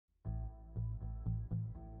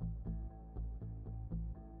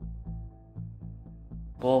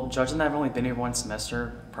Well, judging that I've only been here one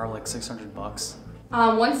semester, probably like $600.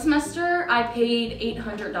 One semester I paid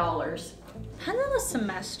 $800. Depends on the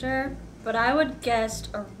semester, but I would guess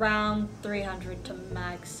around $300 to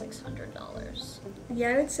max $600. Yeah,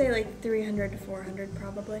 I would say like 300 to 400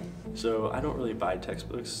 probably. So I don't really buy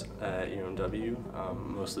textbooks at UMW,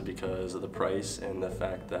 mostly because of the price and the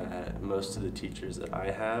fact that most of the teachers that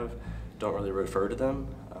I have don't really refer to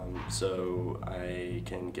them. So I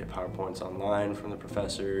can get PowerPoints online from the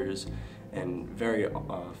professors, and very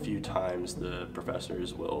few times the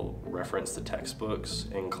professors will reference the textbooks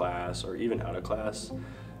in class or even out of class.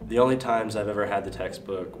 The only times I've ever had the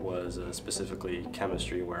textbook was specifically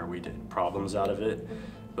chemistry, where we did problems out of it.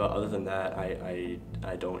 But other than that, I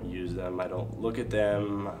don't use them. I don't look at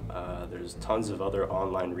them. There's tons of other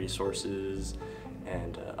online resources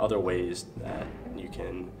and other ways that you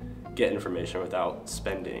can get information without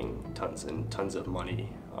spending tons and tons of money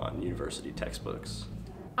on university textbooks.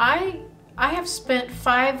 I have spent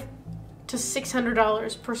 $500 to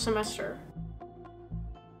 $600 per semester